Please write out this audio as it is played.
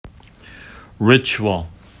ritual,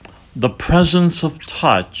 the presence of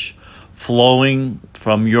touch flowing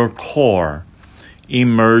from your core,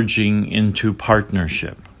 emerging into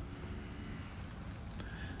partnership.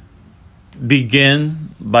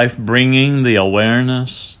 Begin by bringing the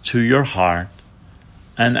awareness to your heart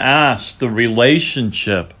and ask the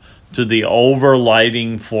relationship to the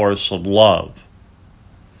overlighting force of love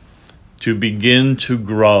to begin to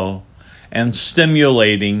grow and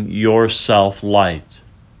stimulating your self-light.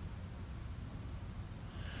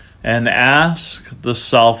 And ask the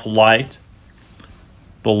self-light,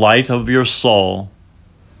 the light of your soul,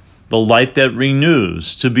 the light that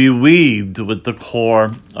renews, to be weaved with the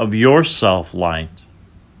core of your self-light.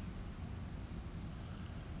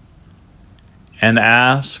 And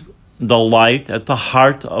ask the light at the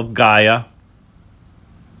heart of Gaia,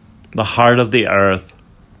 the heart of the earth,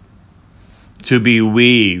 to be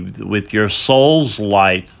weaved with your soul's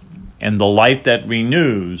light and the light that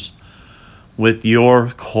renews with your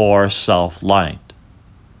core self-light.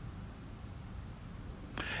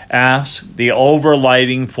 Ask the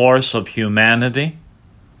overlighting force of humanity,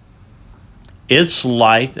 its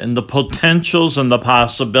light and the potentials and the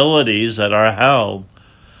possibilities that are held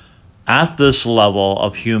at this level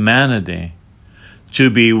of humanity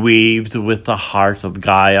to be weaved with the heart of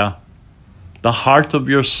Gaia, the heart of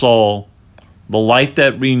your soul, the light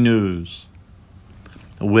that renews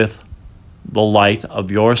with the light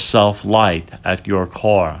of your self-light at your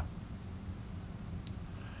core.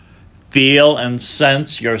 Feel and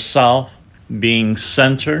sense yourself being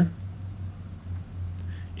centered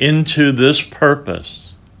into this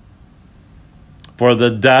purpose. For the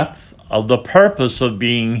depth of the purpose of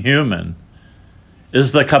being human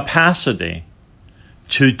is the capacity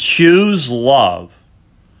to choose love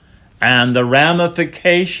and the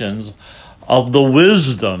ramifications of the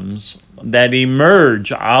wisdoms that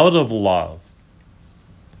emerge out of love.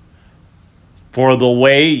 For the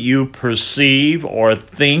way you perceive or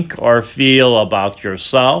think or feel about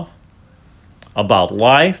yourself, about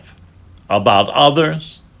life, about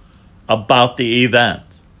others, about the event.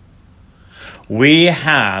 We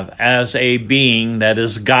have, as a being that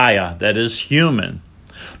is Gaia, that is human,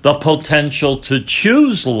 the potential to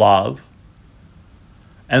choose love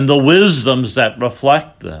and the wisdoms that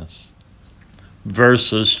reflect this,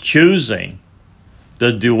 versus choosing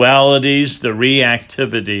the dualities, the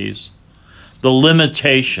reactivities, the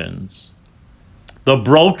limitations, the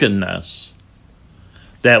brokenness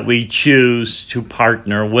that we choose to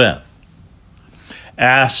partner with.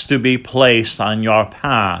 Ask to be placed on your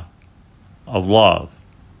path of love.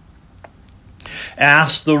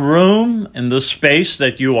 Ask the room and the space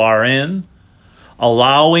that you are in,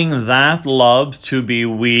 allowing that love to be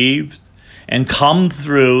weaved and come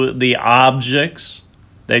through the objects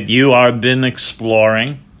that you have been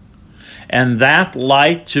exploring, and that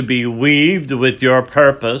light to be weaved with your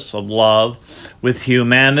purpose of love, with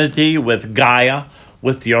humanity, with Gaia,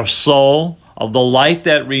 with your soul, of the light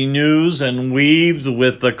that renews and weaves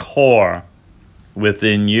with the core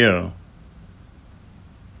within you.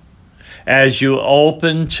 As you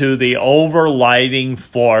open to the overlighting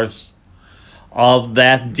force of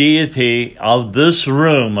that deity, of this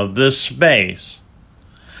room, of this space,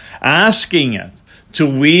 asking it to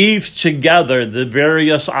weave together the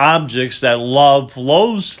various objects that love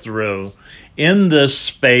flows through in this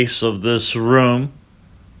space of this room,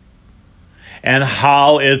 and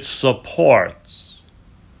how it supports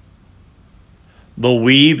the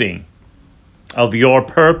weaving of your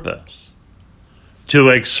purpose to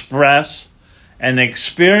express and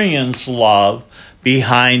experience love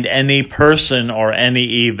behind any person or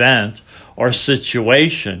any event or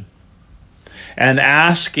situation, and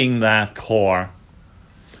asking that core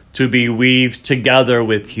to be weaved together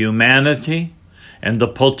with humanity and the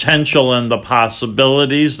potential and the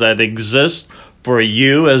possibilities that exist for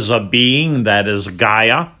you as a being that is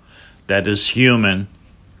Gaia, that is human,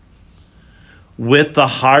 with the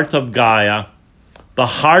heart of Gaia, the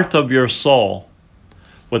heart of your soul,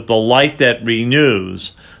 with the light that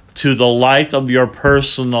renews to the light of your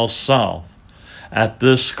personal self. At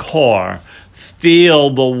this core, feel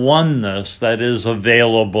the oneness that is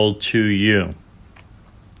available to you.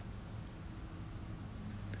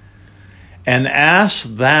 And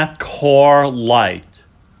ask that core light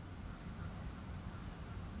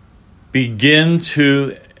begin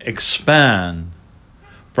to expand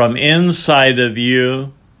from inside of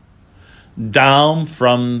you, down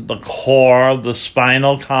from the core of the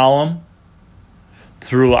spinal column,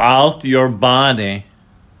 throughout your body,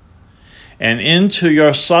 and into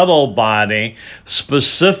your subtle body,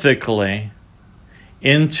 specifically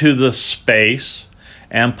into the space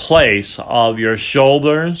and place of your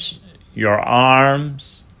shoulders, your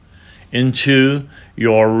arms, into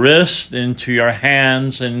your wrist, into your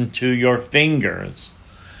hands, into your fingers,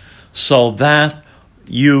 so that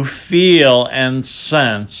you feel and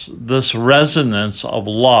sense this resonance of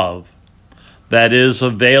love that is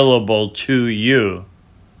available to you.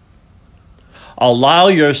 Allow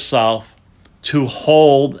yourself to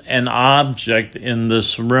hold an object in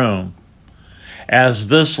this room as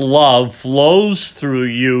this love flows through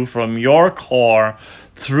you from your core,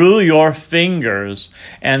 through your fingers,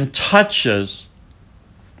 and touches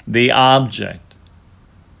the object.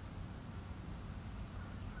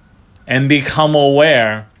 And become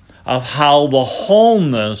aware of how the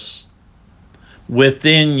wholeness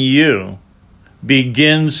within you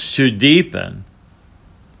begins to deepen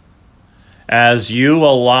as you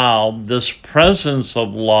allow this presence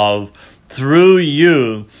of love through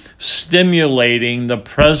you, stimulating the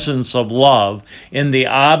presence of love in the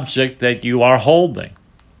object that you are holding.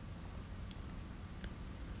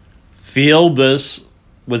 Feel this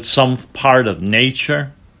with some part of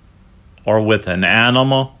nature, or with an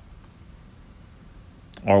animal,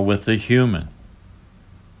 or with a human.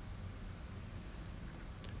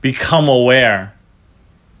 Become aware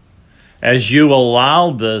as you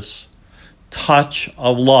allow this touch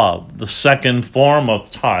of love, the second form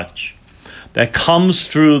of touch, that comes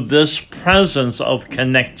through this presence of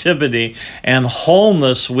connectivity and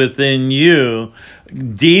wholeness within you,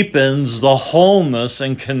 deepens the wholeness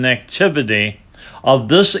and connectivity of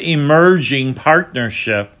this emerging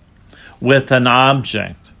partnership with an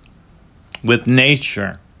object, with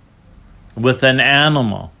nature, with an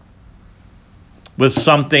animal, with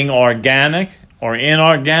something organic or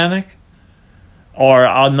inorganic, or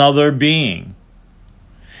another being,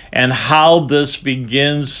 and how this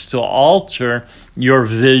begins to alter your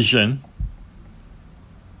vision,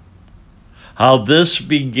 how this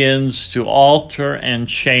begins to alter and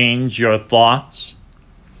change your thoughts,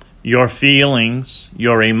 your feelings,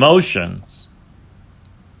 your emotions,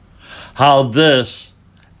 how this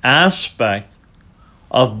aspect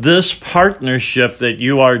of this partnership that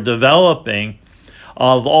you are developing,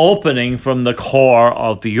 of opening from the core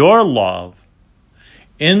of your love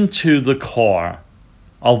into the core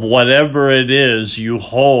of whatever it is you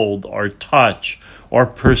hold or touch or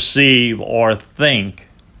perceive or think,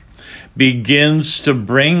 begins to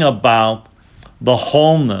bring about the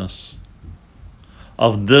wholeness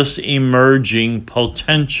of this emerging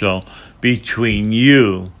potential between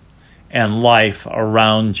you and life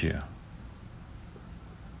around you.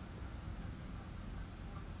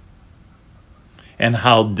 And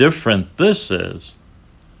how different this is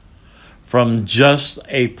from just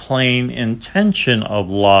a plain intention of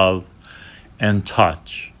love and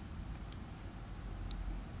touch.